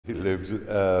He lived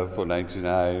for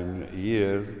 99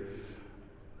 years,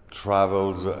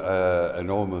 traveled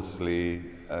enormously,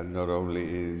 not only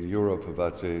in Europe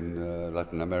but in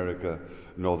Latin America,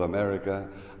 North America,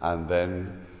 and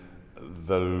then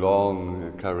the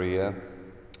long career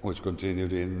which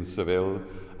continued in Seville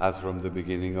as from the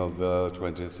beginning of the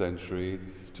 20th century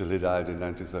till he died in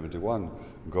 1971,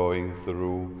 going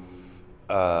through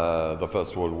the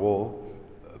First World War,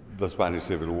 the Spanish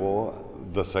Civil War,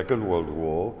 the Second World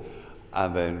War,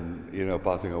 and then,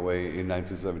 passing away in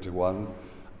 1971,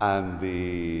 and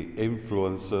the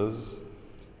influences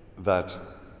that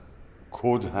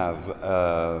could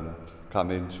have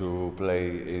come into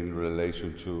play in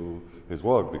relation to his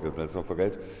work, because let's not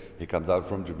forget, he comes out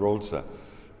from Gibraltar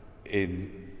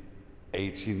in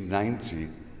 1890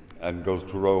 and goes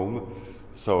to Rome,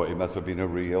 so it must have been a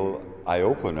real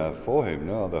eye-opener for him.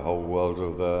 No? The whole world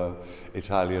of the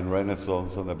Italian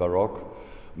Renaissance and the Baroque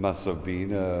must have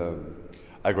been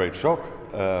a great shock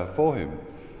for him.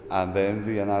 And then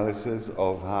the analysis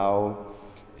of how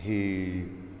he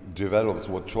develops,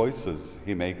 what choices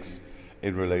he makes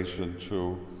in relation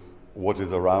to what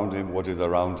is around him, what is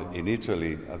around in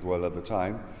Italy as well at the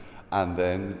time, and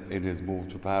then in his move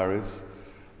to Paris,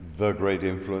 the great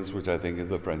influence which I think is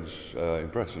the French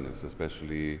Impressionists,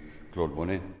 especially Claude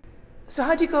Monet. So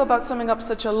how do you go about summing up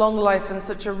such a long life and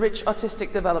such a rich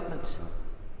artistic development?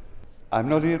 I'm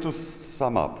not here to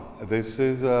sum up. This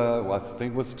is what I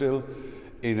think we're still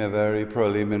in a very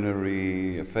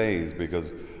preliminary phase,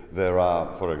 because there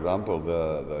are, for example,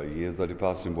 the years that he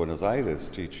passed in Buenos Aires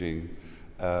teaching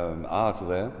art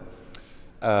there.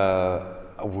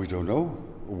 We don't know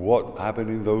what happened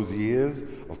in those years.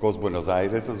 Of course, Buenos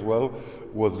Aires as well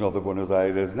was not the Buenos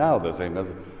Aires now, the same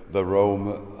as the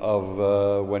Rome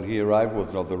of when he arrived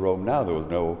was not the Rome now. There was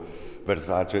no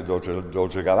Versace,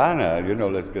 Dolce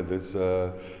Gabbana, let's get this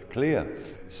clear.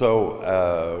 So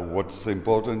what's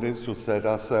important is to set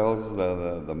ourselves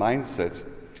the mindset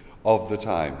of the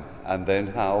time, and then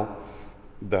how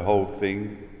the whole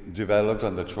thing developed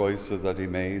and the choices that he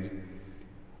made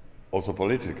also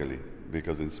politically,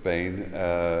 because in Spain,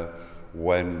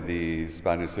 when the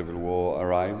Spanish Civil War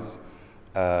arrives,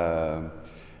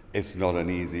 it's not an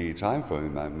easy time for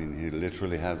him. I mean, he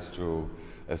literally has to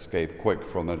escape quick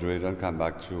from Madrid and come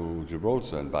back to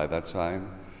Gibraltar, and by that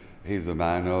time he's a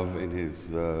man in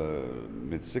his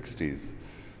mid-60s,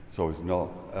 so it's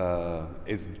not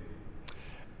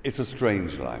it's a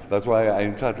strange life. That's why I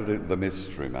entitled it The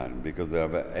Mystery Man, because there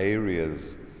are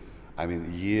areas,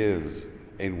 years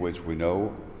in which we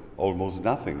know almost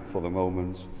nothing for the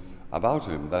moment about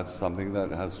him. That's something that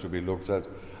has to be looked at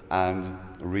and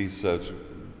research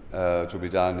to be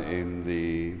done in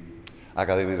the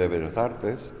Academia de Bellas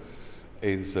Artes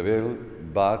in Seville,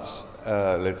 but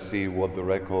let's see what the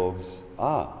records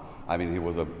are. He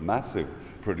was a massive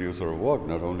producer of work,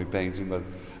 not only painting, but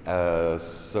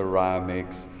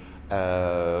ceramics,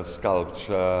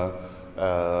 sculpture,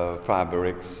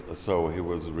 fabrics, so he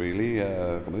was really,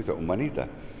 como dice, humanita,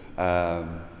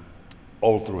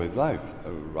 all through his life,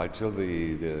 right till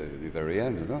the very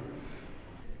end,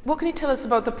 What can you tell us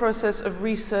about the process of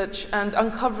research and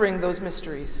uncovering those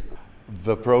mysteries?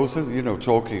 The process,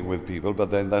 talking with people, but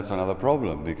then that's another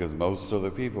problem, because most of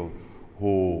the people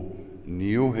who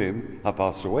knew him have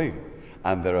passed away,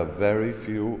 and there are very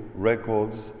few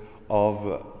records of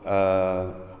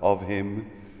him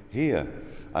here.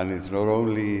 And it's not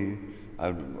only,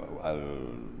 I'll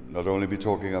not only be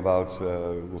talking about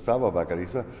Gustavo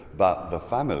Bacarisas, but the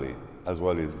family as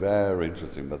well is very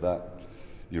interesting, but that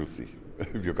you'll see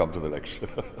if you come to the lecture.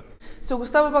 So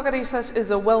Gustavo Bacarisas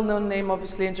is a well-known name,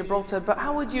 obviously, in Gibraltar, but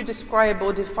how would you describe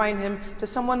or define him to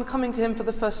someone coming to him for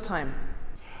the first time?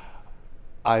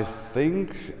 I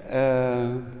think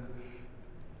a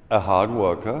hard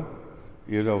worker,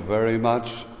 very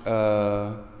much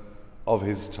of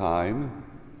his time,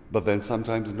 but then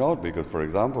sometimes not, because, for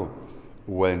example,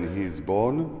 when he's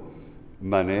born,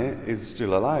 Manet is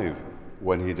still alive.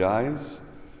 When he dies,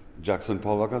 Jackson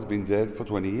Pollock has been dead for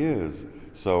 20 years.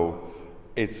 So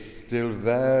it's still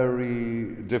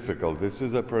very difficult. This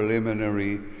is a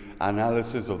preliminary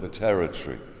analysis of the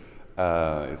territory.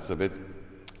 It's a bit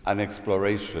an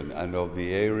exploration and of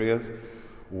the areas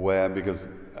where, because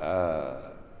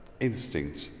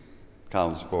instinct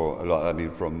counts for a lot.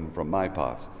 From my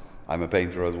part, I'm a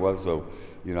painter as well, so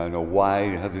I know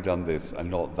why has he done this and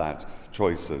not that,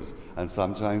 choices. And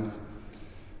sometimes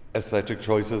aesthetic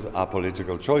choices are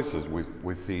political choices.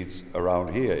 We see it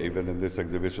around here, even in this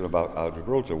exhibition about Art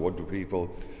Gibraltar. What do people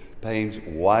paint?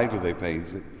 Why do they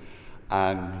paint it?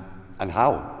 And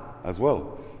how as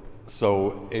well.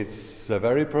 So it's a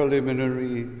very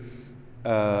preliminary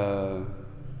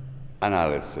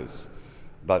analysis.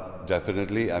 But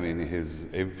definitely, I mean, his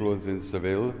influence in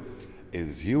Seville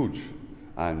is huge,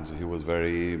 and he was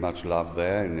very much loved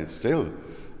there, and is still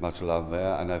much loved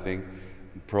there. And I think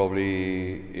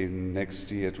probably in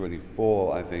next year,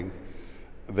 24, I think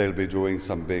they'll be doing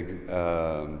some big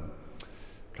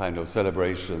kind of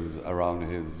celebrations around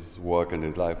his work and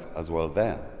his life as well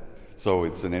there. So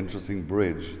it's an interesting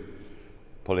bridge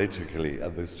politically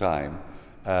at this time,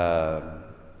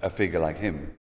 a figure like him.